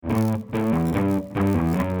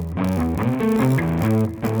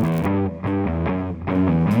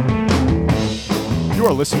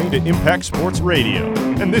listening to Impact Sports Radio,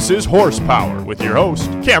 and this is Horsepower with your host,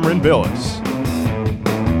 Cameron Billis.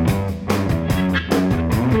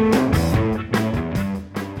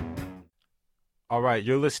 All right,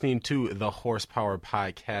 you're listening to the Horsepower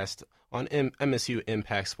Podcast on MSU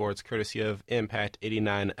Impact Sports, courtesy of Impact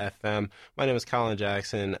 89 FM. My name is Colin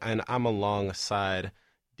Jackson, and I'm alongside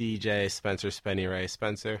DJ Spencer Spenny Ray.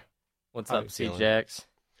 Spencer, what's up, C-Jax?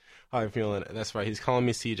 How are you feeling? That's right. He's calling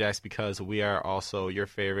me C-Jax because we are also your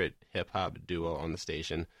favorite hip-hop duo on the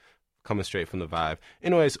station, coming straight from the Vibe.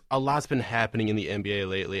 Anyways, a lot's been happening in the NBA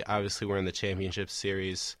lately. Obviously, we're in the championship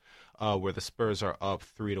series where the Spurs are up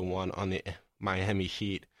 3-1 on the Miami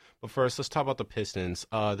Heat. But first, let's talk about the Pistons.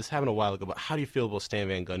 This happened a while ago, but how do you feel about Stan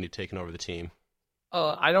Van Gundy taking over the team?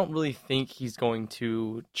 I don't really think he's going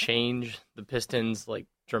to change the Pistons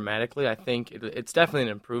dramatically. I think it's definitely an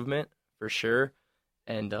improvement for sure.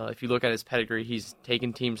 And if you look at his pedigree, he's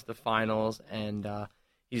taken teams to the finals, and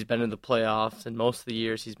he's been in the playoffs, and most of the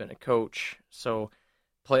years he's been a coach. So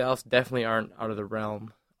playoffs definitely aren't out of the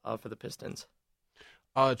realm for the Pistons.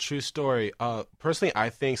 True story. Personally, I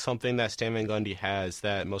think something that Stan Van Gundy has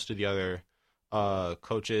that most of the other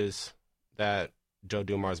coaches that Joe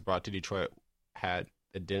Dumars brought to Detroit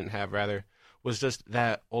didn't have, was just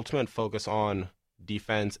that ultimate focus on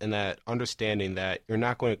defense and that understanding that you're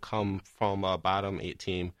not going to come from a bottom 8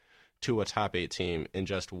 team to a top 8 team in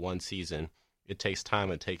just one season. It takes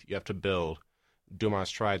time. You have to build.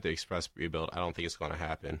 Dumars tried the express rebuild. I don't think it's going to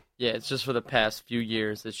happen. Yeah, it's just for the past few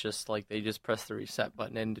years. It's just like they just pressed the reset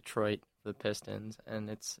button in Detroit for the Pistons, and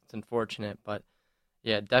it's unfortunate. But,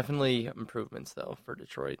 yeah, definitely improvements, though, for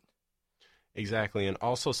Detroit. Exactly, and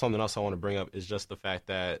also something else I want to bring up is just the fact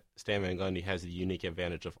that Stan Van Gundy has the unique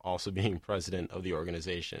advantage of also being president of the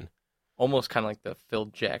organization. Almost kind of like the Phil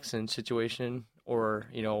Jackson situation, or,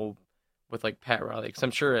 with Pat Riley. Because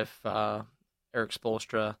I'm sure if Eric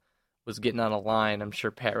Spoelstra was getting on a line, I'm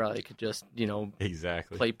sure Pat Riley could just,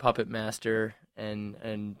 exactly play puppet master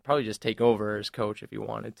and probably just take over as coach if he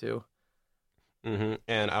wanted to. Mm-hmm.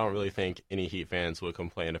 And I don't really think any Heat fans would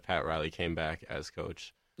complain if Pat Riley came back as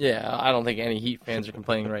coach. Yeah, I don't think any Heat fans are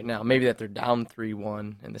complaining right now. Maybe that they're down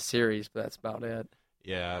 3-1 in the series, but that's about it.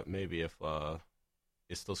 Yeah, maybe if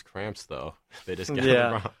it's those cramps, though. They just get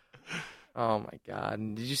them wrong. Oh, my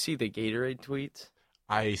God. Did you see the Gatorade tweets?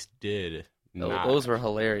 I did not. Those were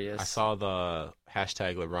hilarious. I saw the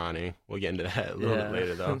hashtag LeBroning. We'll get into that a little bit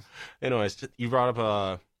later, though. Anyways, you brought up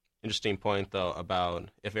a interesting point, though, about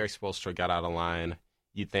if Eric Spoelstra got out of line,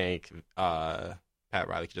 you think Pat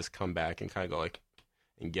Riley could just come back and kind of go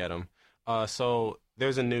and get him. So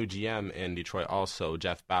there's a new GM in Detroit also,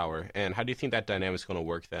 Jeff Bauer. And how do you think that dynamic's going to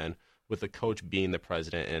work then, with the coach being the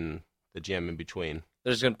president and the GM in between?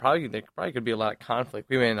 There probably could be a lot of conflict.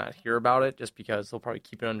 We may not hear about it just because they'll probably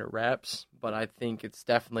keep it under wraps. But I think it's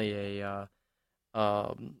definitely a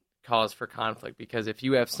cause for conflict, because if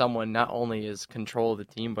you have someone not only is control of the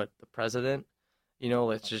team but the president, you're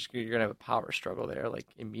gonna have a power struggle there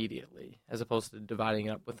immediately, as opposed to dividing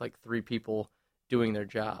it up with 3 people doing their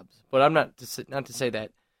jobs. But I'm not to say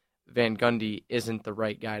that Van Gundy isn't the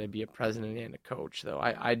right guy to be a president and a coach, though.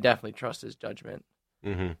 I definitely trust his judgment.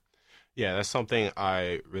 Mm-hmm. Yeah, that's something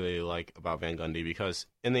I really like about Van Gundy, because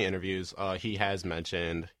in the interviews, he has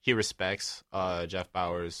mentioned he respects Jeff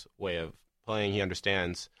Bauer's way of playing. He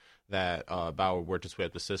understands that Bauer worked his way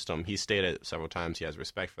up the system. He stated several times he has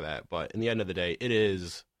respect for that. But in the end of the day, it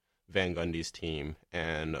is Van Gundy's team,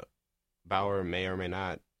 and Bauer may or may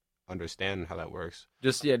not understand how that works.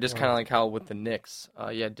 Just kind of like how with the Knicks,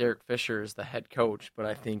 Derek Fisher is the head coach, but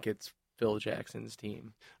I think it's Phil Jackson's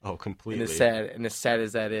team. Oh, completely. And as sad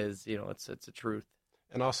as that is, it's a truth.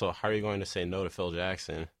 And also, how are you going to say no to Phil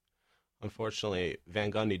Jackson? Unfortunately,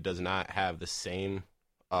 Van Gundy does not have the same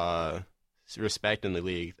respect in the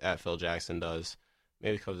league that Phil Jackson does.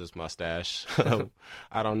 Maybe because of his mustache.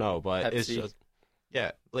 I don't know, but Pepsi. It's just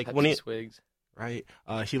Pepsi when he Swigs. Right.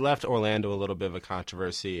 He left Orlando, a little bit of a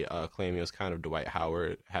controversy, claiming it was kind of Dwight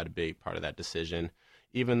Howard had a big part of that decision.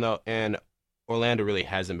 And Orlando really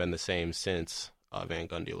hasn't been the same since Van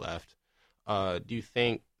Gundy left. Do you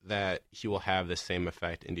think that he will have the same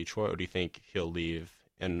effect in Detroit, or do you think he'll leave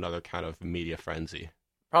in another kind of media frenzy?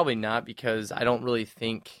 Probably not, because I don't really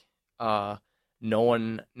think no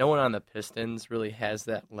one on the Pistons really has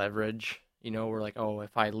that leverage. We're like, oh,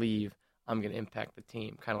 if I leave, I'm going to impact the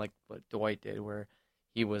team, kind of like what Dwight did, where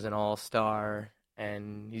he was an all-star,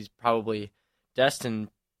 and he's probably destined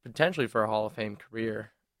potentially for a Hall of Fame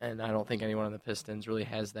career. And I don't think anyone on the Pistons really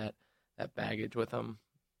has that baggage with them.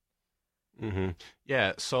 Mm-hmm.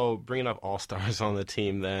 Yeah, so bringing up all-stars on the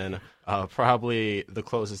team then, probably the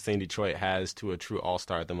closest thing Detroit has to a true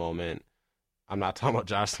all-star at the moment, I'm not talking about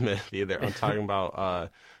Josh Smith either. I'm talking about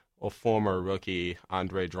a former rookie,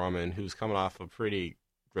 Andre Drummond, who's coming off a pretty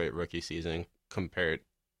great rookie season compared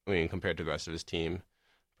to the rest of his team,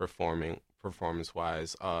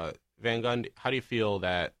 performance-wise. Van Gundy, how do you feel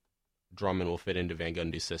that Drummond will fit into Van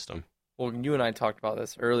Gundy's system? Well, you and I talked about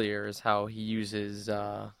this earlier, is how he uses,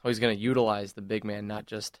 how he's going to utilize the big man, not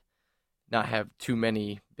have too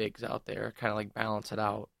many bigs out there, kind of like balance it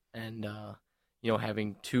out, and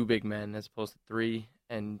having two big men as opposed to three,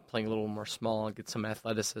 and playing a little more small, get some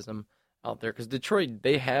athleticism out there. Because Detroit,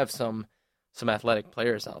 they have some athletic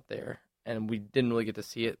players out there, and we didn't really get to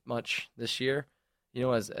see it much this year.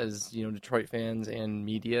 As Detroit fans and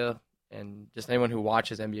media and just anyone who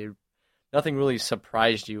watches NBA, nothing really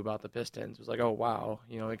surprised you about the Pistons. It was like, oh wow,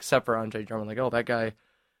 except for Andre Drummond, like, oh, that guy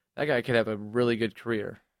could have a really good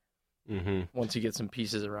career. Mm-hmm. Once you get some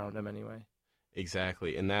pieces around him, anyway.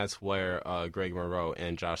 Exactly, and that's where Greg Monroe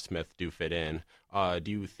and Josh Smith do fit in. Do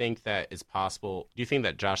you think that it's possible? Do you think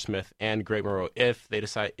that Josh Smith and Greg Monroe, if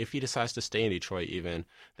he decides to stay in Detroit, even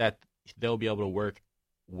that they'll be able to work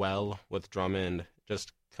well with Drummond,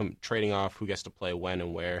 just trading off who gets to play when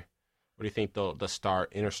and where? Or do you think the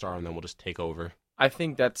inner star on them will just take over? I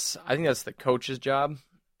think that's the coach's job,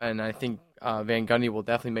 and I think Van Gundy will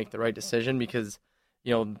definitely make the right decision because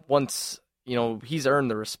once he's earned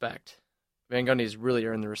the respect. Van Gundy's really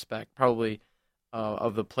earned the respect, probably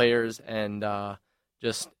of the players, and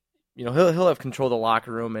just he'll have control of the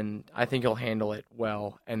locker room, and I think he'll handle it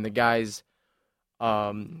well. And the guys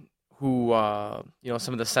who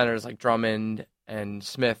some of the centers like Drummond and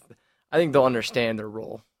Smith, I think they'll understand their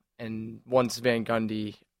role. And once Van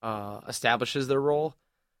Gundy establishes their role,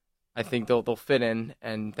 I think they'll fit in,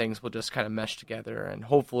 and things will just kind of mesh together, and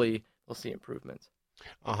hopefully we'll see improvements.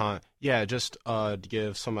 Yeah, just to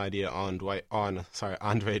give some idea on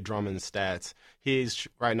Andre Drummond's stats, he's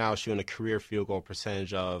right now shooting a career field goal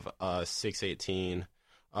percentage of .618,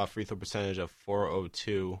 free throw percentage of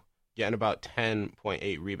 .402, getting about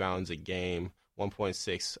 10.8 rebounds a game,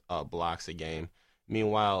 1.6 blocks a game.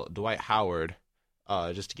 Meanwhile, Dwight Howard,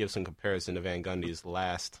 just to give some comparison to Van Gundy's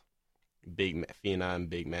last phenom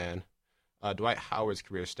big man, Dwight Howard's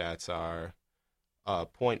career stats are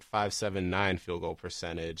 .579 field goal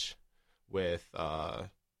percentage with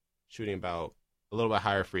shooting about a little bit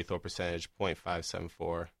higher free throw percentage,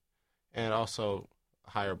 .574, and also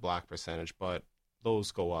a higher block percentage, but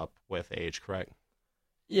those go up with age, correct?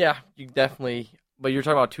 Yeah, you definitely, but you're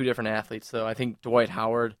talking about two different athletes, though. I think Dwight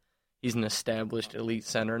Howard, he's an established elite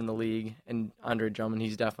center in the league, and Andre Drummond,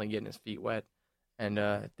 he's definitely getting his feet wet, and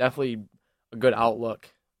definitely a good outlook,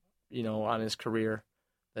 on his career.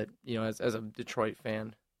 That as a Detroit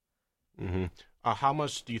fan. Mm-hmm. How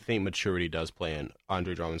much do you think maturity does play in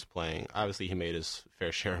Andre Drummond's playing? Obviously, he made his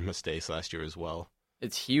fair share of mistakes last year as well.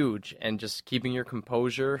 It's huge, and just keeping your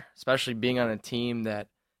composure, especially being on a team that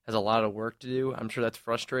has a lot of work to do. I'm sure that's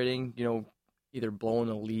frustrating. Either blowing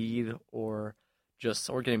a lead or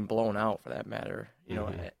getting blown out for that matter.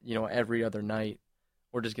 Every other night,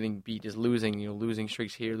 or just getting beat, just losing. Losing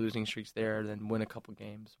streaks here, losing streaks there, then win a couple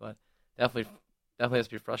games. But definitely has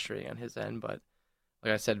to be frustrating on his end, but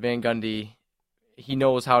like I said, Van Gundy, he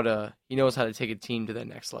knows how to take a team to the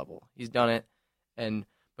next level. He's done it,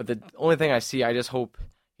 but the only thing I see, I just hope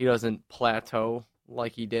he doesn't plateau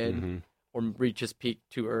like he did or reach his peak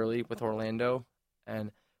too early with Orlando.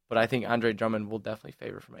 But I think Andre Drummond will definitely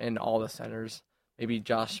favor from it, and all the centers. Maybe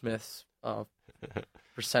Josh Smith's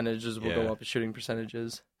percentages will go up, his shooting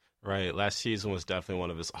percentages. Right. Last season was definitely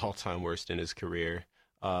one of his all-time worst in his career.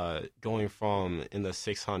 Going from in the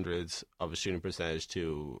 600s of a shooting percentage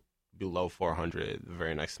to below 400 the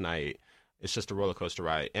very next night, it's just a roller coaster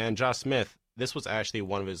ride. And Josh Smith, this was actually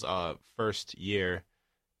one of his first year,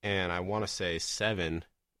 and I want to say 7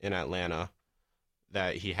 in Atlanta,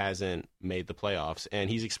 that he hasn't made the playoffs. And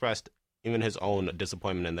he's expressed even his own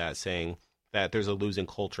disappointment in that, saying that there's a losing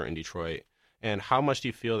culture in Detroit. And how much do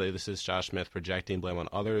you feel that this is Josh Smith projecting blame on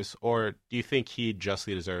others, or do you think he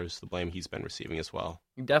justly deserves the blame he's been receiving as well?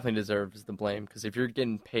 He definitely deserves the blame, because if you're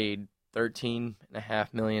getting paid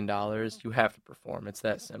 $13.5 million, you have to perform. It's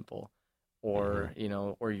that simple, or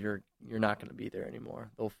or you're not going to be there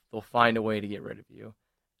anymore. They'll find a way to get rid of you,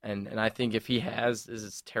 and I think if he has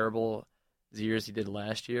as terrible as years he did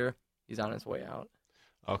last year, he's on his way out.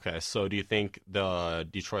 Okay, so do you think the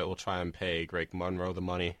Detroit will try and pay Greg Monroe the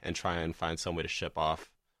money and try and find some way to ship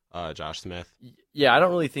off Josh Smith? Yeah, I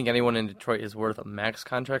don't really think anyone in Detroit is worth a max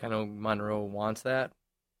contract. I know Monroe wants that,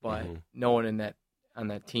 but no one on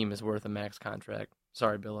that team is worth a max contract.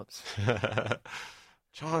 Sorry, Billups.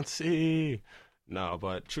 Chauncey! No,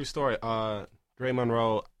 but true story. Greg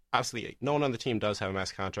Monroe, obviously, no one on the team does have a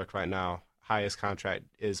max contract right now. highest contract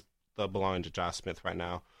is belonging to Josh Smith right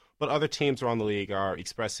now. But other teams around the league are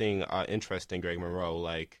expressing interest in Greg Monroe,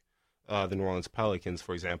 like the New Orleans Pelicans,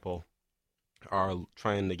 for example, are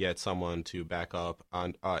trying to get someone to back up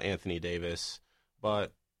on Anthony Davis.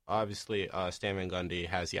 But obviously, Stan Van Gundy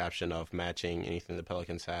has the option of matching anything the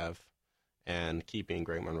Pelicans have and keeping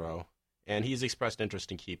Greg Monroe. And he's expressed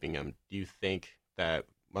interest in keeping him. Do you think that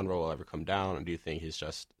Monroe will ever come down, or do you think he's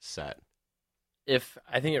just set?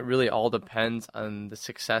 I think it really all depends on the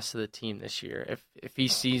success of the team this year. If he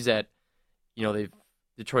sees that,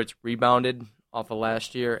 Detroit's rebounded off of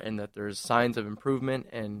last year and that there's signs of improvement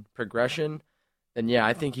and progression, then yeah,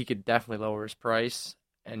 I think he could definitely lower his price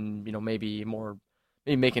and maybe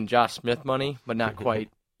making Josh Smith money, but not quite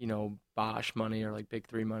Bosh money or like Big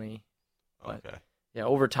Three money. But, okay. Yeah,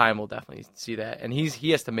 over time we'll definitely see that, and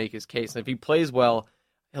he has to make his case. If he plays well,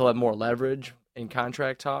 he'll have more leverage in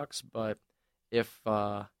contract talks. But if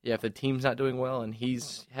the team's not doing well and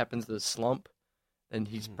happens to slump, then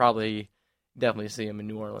he's definitely see him in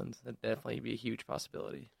New Orleans. That'd definitely be a huge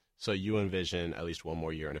possibility. So you envision at least one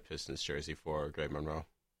more year in a Pistons jersey for Greg Monroe?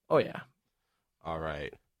 Oh yeah. All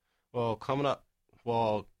right. Well,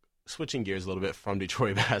 switching gears a little bit from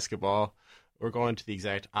Detroit basketball, we're going to the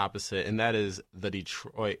exact opposite, and that is the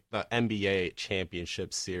NBA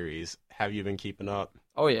Championship Series. Have you been keeping up?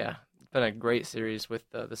 Oh, yeah. It's been a great series with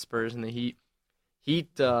the Spurs and the Heat.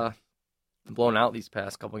 Heat blown out these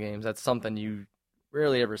past couple games. That's something you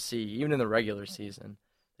rarely ever see, even in the regular season.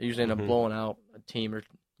 They usually end up blowing out a team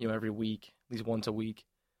every week, at least once a week.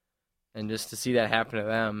 And just to see that happen to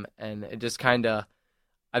them, and it just I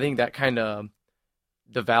think that kind of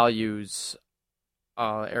devalues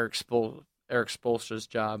Eric Spoelstra's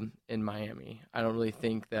job in Miami. I don't really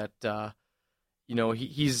think that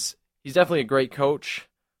he's definitely a great coach,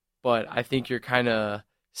 but I think you're kind of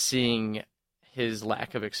seeing his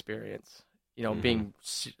lack of experience. Being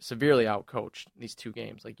severely outcoached in these two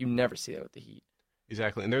games. Like you never see that with the Heat.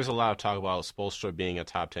 Exactly, and there's a lot of talk about Spoelstra being a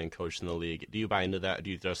top 10 coach in the league. Do you buy into that? Or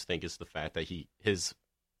do you just think it's the fact that his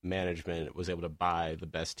management was able to buy the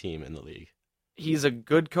best team in the league? He's a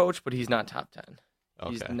good coach, but he's not top 10.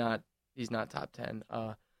 Okay. He's not top 10.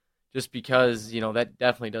 Just because, that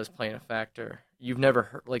definitely does play in a factor. You've never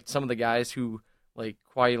heard, like, some of the guys who, like,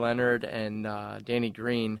 Kawhi Leonard and Danny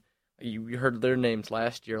Green, you heard their names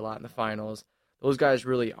last year a lot in the finals. Those guys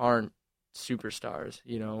really aren't superstars,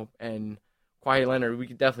 and Kawhi Leonard, we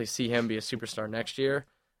could definitely see him be a superstar next year.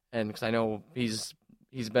 And because I know he's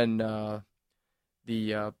been not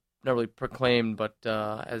really proclaimed, but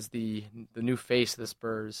as the new face of the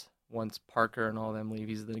Spurs once Parker and all them leave.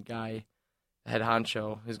 He's the guy, the head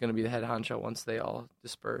honcho, who's going to be the head honcho once they all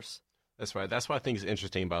disperse. That's right. That's what I think is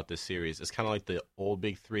interesting about this series. It's kind of like the old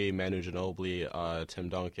Big Three, Manu Ginobili, Tim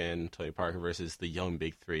Duncan, Tony Parker, versus the young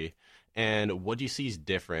Big Three. And what do you see is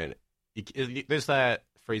different? There's that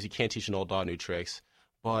phrase, you can't teach an old dog new tricks,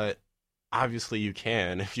 but obviously you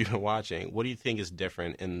can if you've been watching. What do you think is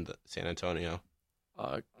different in San Antonio?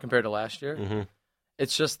 Compared to last year? Mm-hmm.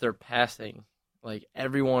 It's just their passing. Like,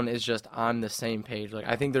 everyone is just on the same page. Like,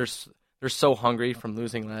 I think they're so hungry from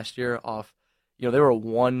losing last year off, they were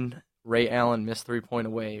one Ray Allen missed 3-point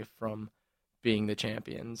away from being the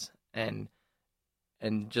champions. And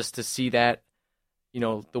just to see that,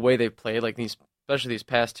 the way they played, like especially these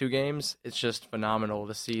past two games, it's just phenomenal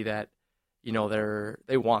to see that,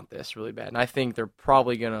 they want this really bad. And I think they're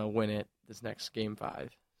probably going to win it this next Game 5.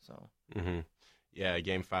 So. Mm-hmm. Yeah,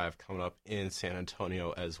 Game 5 coming up in San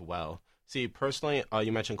Antonio as well. See, personally,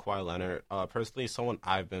 you mentioned Kawhi Leonard. Personally, someone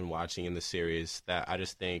I've been watching in the series that I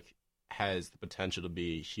just think has the potential to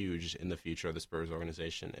be huge in the future of the Spurs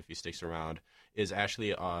organization if he sticks around is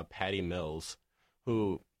actually Patty Mills,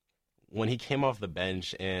 who, when he came off the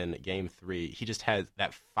bench in Game 3, he just had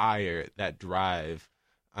that fire, that drive.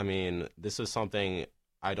 I mean, this is something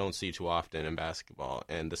I don't see too often in basketball,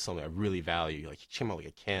 and this is something I really value. Like, he came out like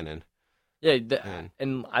a cannon. Yeah,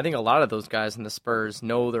 and I think a lot of those guys in the Spurs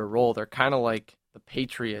know their role. They're kind of like the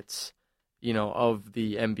Patriots, of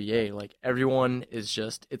the NBA. Like, everyone is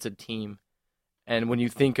it's a team. And when you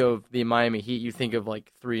think of the Miami Heat, you think of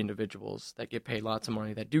like three individuals that get paid lots of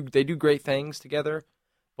money they do great things together,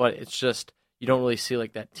 but it's just you don't really see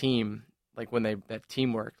like that team, like when that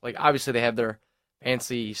teamwork. Like, obviously they have their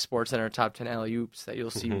fancy Sports Center top 10 alley-oops that you'll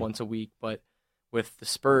see once a week, but with the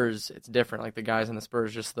Spurs, it's different. Like, the guys in the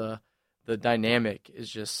Spurs, just the dynamic is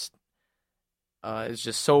just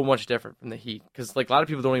so much different from the Heat. Because like a lot of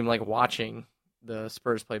people don't even like watching the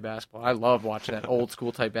Spurs play basketball. I love watching that old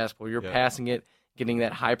school type basketball. You're passing it, getting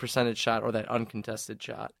that high percentage shot or that uncontested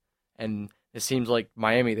shot. And it seems like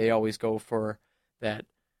Miami, they always go for that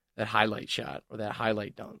highlight shot or that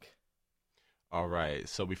highlight dunk. All right.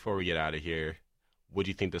 So before we get out of here, what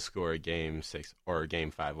do you think the score of Game 6 or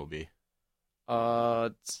Game 5 will be?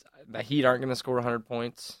 The Heat aren't going to score 100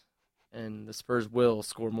 points, and the Spurs will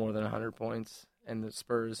score more than 100 points, and the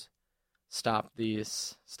Spurs stop the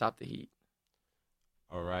Heat.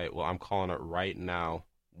 All right. Well, I'm calling it right now.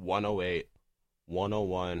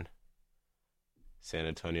 108-101 San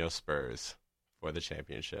Antonio Spurs for the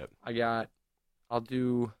championship. I'll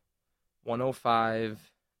do 105-95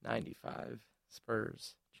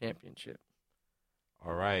 Spurs championship.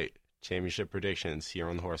 All right. Championship predictions here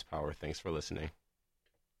on the Horsepower. Thanks for listening.